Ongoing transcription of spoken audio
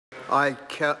I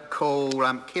call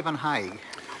Kevin Hay.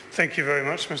 Thank you very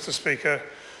much, Mr. Speaker.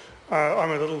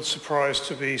 I'm a little surprised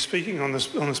to be speaking on this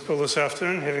bill this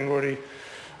afternoon, having already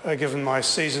given my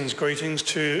season's greetings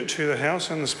to the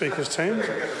House and the Speaker's team.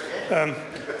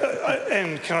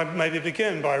 And can I maybe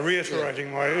begin by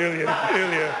reiterating my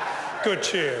earlier good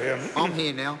cheer? I'm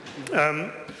here now.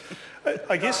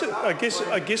 I guess it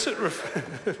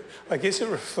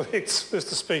reflects,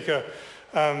 Mr. Speaker,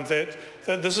 that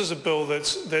this is a bill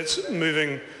that's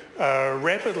moving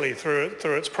rapidly through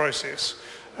its process,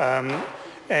 and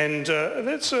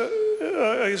that's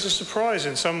I guess a surprise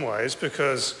in some ways,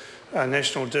 because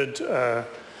National did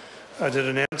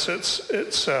announce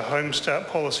its HomeStart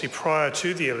policy prior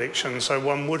to the election, so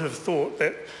one would have thought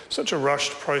that such a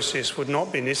rushed process would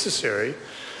not be necessary.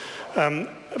 But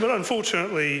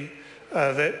unfortunately,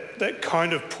 that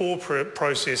kind of poor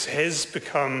process has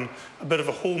become a bit of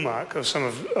a hallmark of some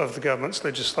of the government's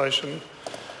legislation.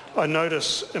 I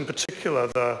notice in particular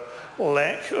the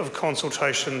lack of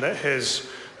consultation that has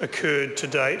occurred to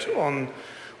date on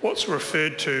what's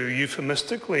referred to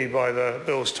euphemistically by the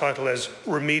bill's title as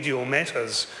remedial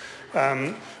matters,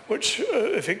 which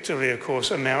effectively, of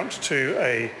course, amount to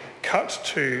a cut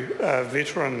to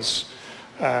veterans'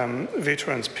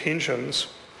 pensions.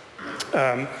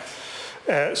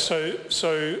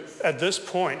 So at this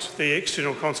point, the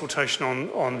external consultation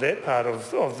on that part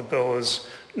of the bill is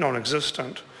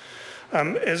non-existent.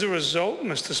 As a result,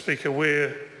 Mr. Speaker,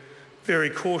 we're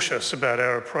very cautious about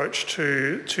our approach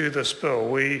to this bill.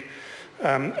 We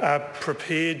are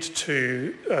prepared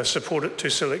to support it to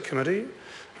Select Committee,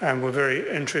 and we're very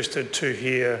interested to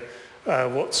hear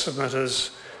what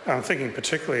submitters, I'm thinking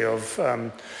particularly of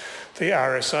the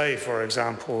RSA, for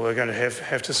example, are going to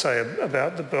have to say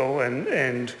about the bill,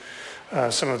 and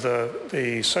some of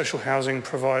the social housing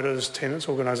providers, tenants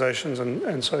organisations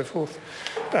and so forth,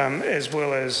 as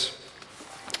well as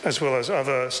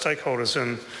other stakeholders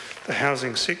in the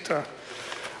housing sector.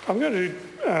 I'm going to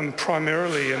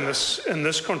primarily in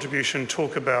this contribution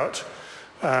talk about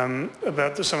some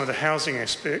of the housing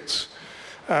aspects,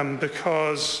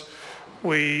 because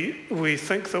we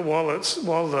think that while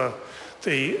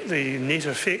the net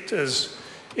effect is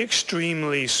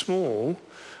extremely small,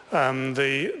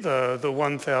 the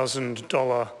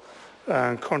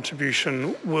 $1,000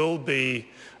 contribution will be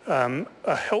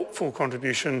a helpful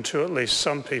contribution to at least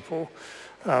some people.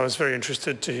 I was very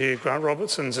interested to hear Grant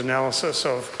Robertson's analysis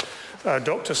of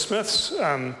Dr. Smith's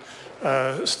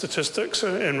statistics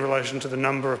in relation to the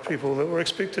number of people that were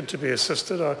expected to be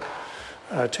assisted.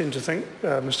 I tend to think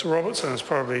Mr. Robertson is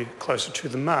probably closer to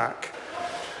the mark.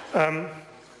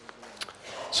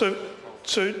 So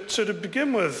to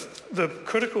begin with, the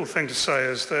critical thing to say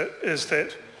is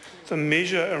that the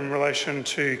measure in relation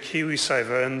to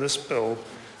KiwiSaver in this bill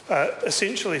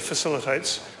essentially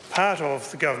facilitates part of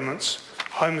the government's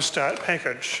HomeStart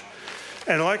package.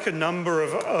 And like a number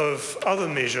of other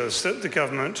measures that the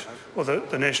government or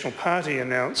the National Party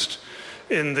announced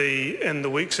in the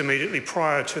weeks immediately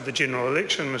prior to the general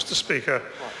election, Mr. Speaker,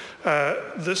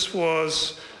 this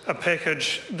was a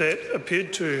package that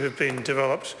appeared to have been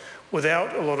developed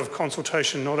without a lot of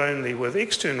consultation, not only with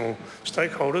external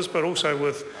stakeholders, but also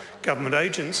with government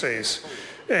agencies.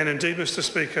 And indeed, Mr.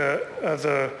 Speaker,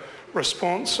 the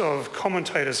response of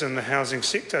commentators in the housing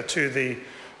sector to the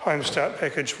HomeStart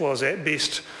package was at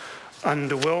best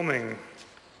underwhelming.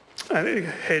 And it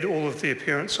had all of the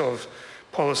appearance of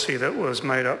policy that was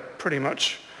made up pretty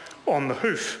much on the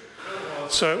hoof.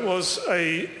 So it was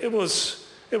a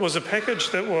package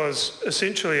that was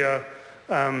essentially a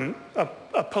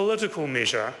political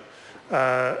measure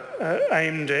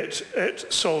aimed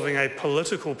at solving a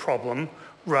political problem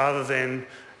rather than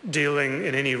dealing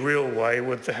in any real way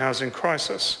with the housing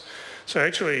crisis. So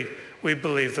actually, we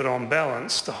believe that on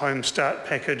balance, the HomeStart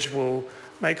package will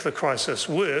make the crisis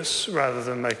worse rather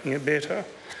than making it better.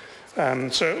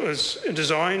 So it was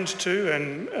designed to,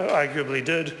 and arguably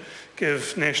did,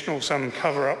 give National some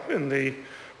cover-up in the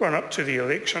run-up to the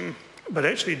election, but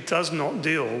actually does not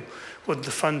deal with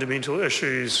the fundamental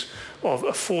issues of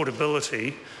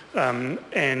affordability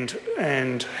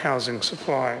and housing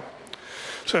supply.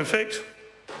 So in fact,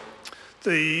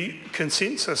 the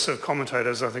consensus of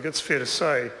commentators, I think it's fair to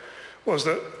say, was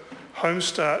that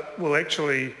HomeStart will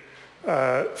actually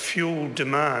fuel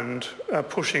demand,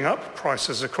 pushing up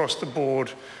prices across the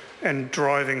board and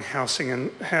driving housing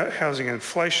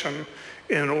inflation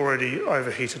in an already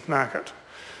overheated market.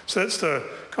 So that's the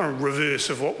kind of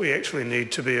reverse of what we actually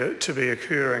need to be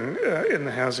occurring in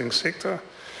the housing sector.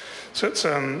 So it's,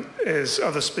 as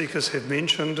other speakers have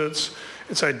mentioned, it's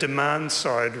a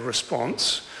demand-side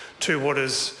response to what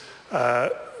is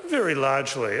very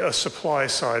largely a supply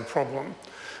side problem.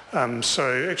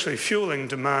 So actually fueling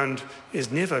demand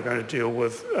is never going to deal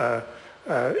with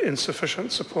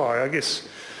insufficient supply. I guess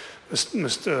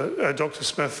Dr.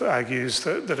 Smith argues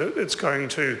that it's going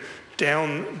to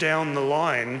down the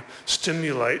line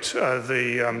stimulate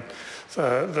the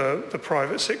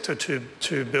private sector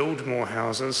to build more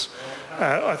houses.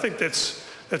 I think that's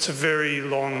a very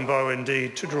long bow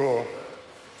indeed to draw.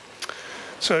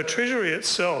 So Treasury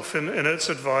itself, in its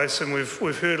advice, and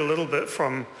we've heard a little bit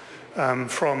from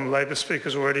Labor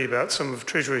speakers already about some of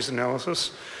Treasury's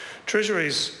analysis.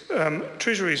 Treasury's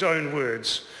own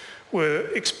words were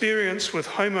experience with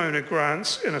homeowner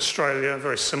grants in Australia, a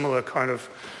very similar kind of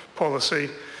policy,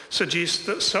 suggests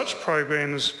that such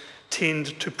programs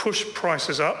tend to push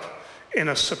prices up in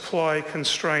a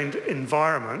supply-constrained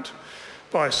environment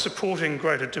by supporting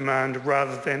greater demand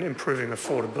rather than improving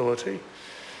affordability.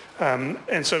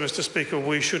 And so, Mr. Speaker,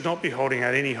 we should not be holding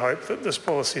out any hope that this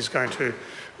policy is going to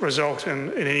result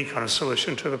in any kind of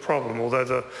solution to the problem, although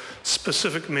the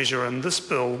specific measure in this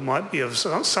bill might be of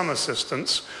some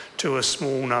assistance to a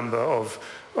small number of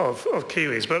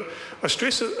Kiwis. But I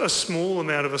stress a small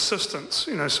amount of assistance.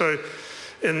 So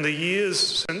in the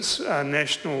years since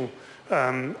National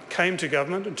came to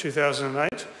government in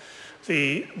 2008,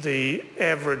 the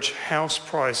average house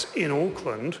price in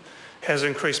Auckland has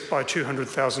increased by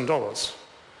 $200,000.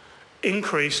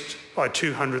 Increased by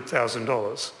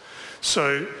 $200,000.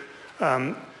 So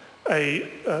a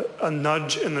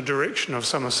nudge in the direction of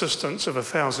some assistance of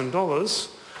 $1,000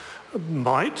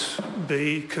 might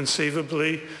be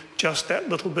conceivably just that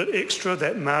little bit extra,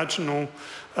 that marginal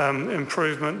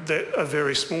improvement that a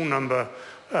very small number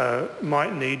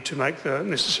might need to make the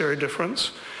necessary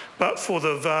difference. But for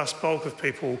the vast bulk of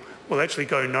people will actually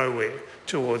go nowhere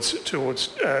towards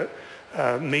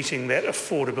meeting that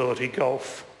affordability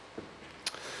gulf.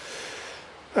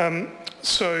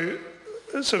 So,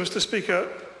 Mr. Speaker,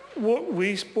 what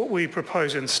we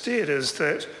propose instead is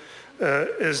that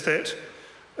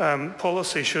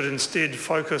policy should instead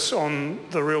focus on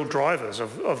the real drivers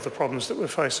of the problems that we're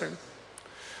facing.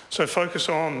 So focus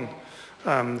on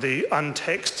the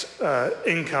untaxed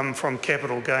income from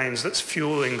capital gains that's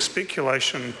fueling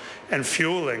speculation and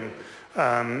fueling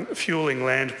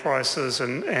land prices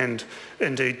and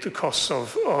indeed the costs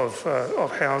of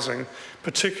housing,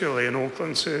 particularly in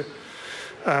Auckland, sir.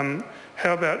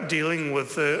 How about dealing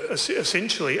with the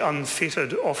essentially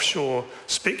unfettered offshore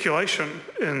speculation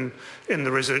in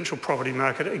the residential property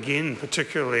market, again,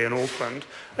 particularly in Auckland,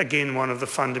 again, one of the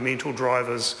fundamental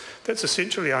drivers that's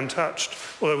essentially untouched.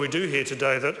 Although we do hear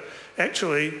today that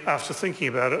actually, after thinking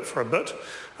about it for a bit,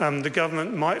 the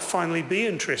government might finally be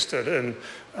interested in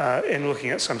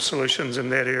looking at some solutions in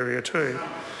that area too.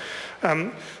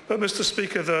 But Mr.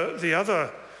 Speaker, the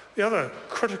other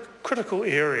critical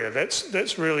area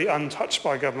that's really untouched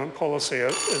by government policy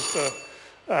is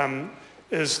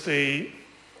the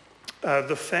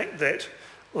fact that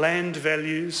land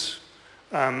values,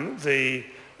 the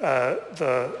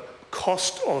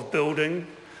cost of building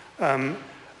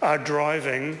are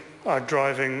driving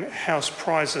house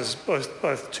prices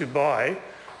both to buy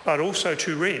but also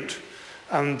to rent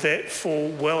that fall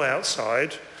well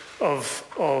outside of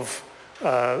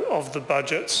the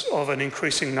budgets of an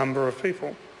increasing number of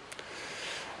people.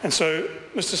 And so,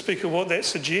 Mr. Speaker, what that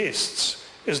suggests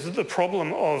is that the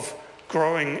problem of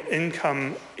growing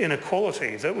income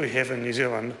inequality that we have in New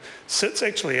Zealand sits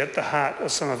actually at the heart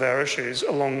of some of our issues,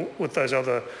 along with those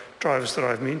other drivers that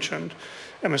I've mentioned.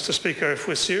 And Mr. Speaker, if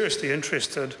we're seriously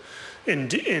interested in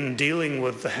dealing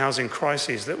with the housing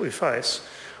crises that we face,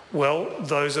 well,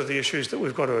 those are the issues that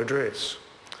we've got to address.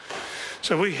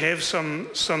 So we have some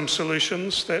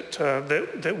solutions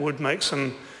that would make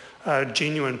some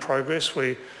genuine progress.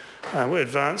 We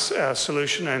advance our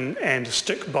solution and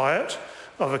stick by it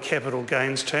of a capital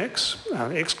gains tax,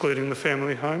 excluding the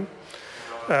family home.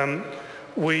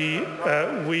 We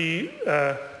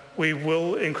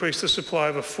will increase the supply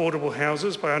of affordable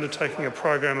houses by undertaking a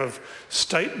program of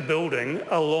state building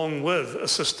along with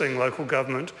assisting local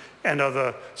government and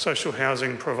other social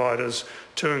housing providers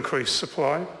to increase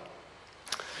supply.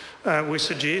 We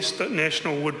suggest that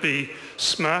National would be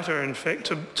smarter, in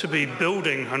fact, to be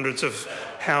building hundreds of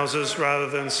houses rather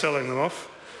than selling them off.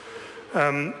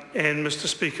 And Mr.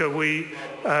 Speaker, we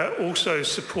also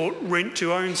support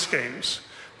rent-to-own schemes,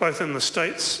 both in the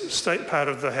state part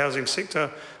of the housing sector,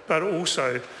 but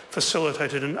also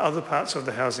facilitated in other parts of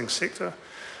the housing sector.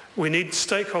 We need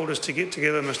stakeholders to get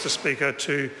together, Mr. Speaker,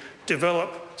 to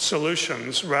develop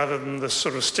solutions rather than this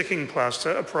sort of sticking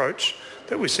plaster approach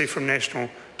that we see from National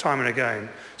time and again.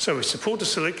 So we support the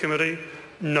Select Committee,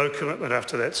 no commitment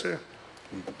after that, sir.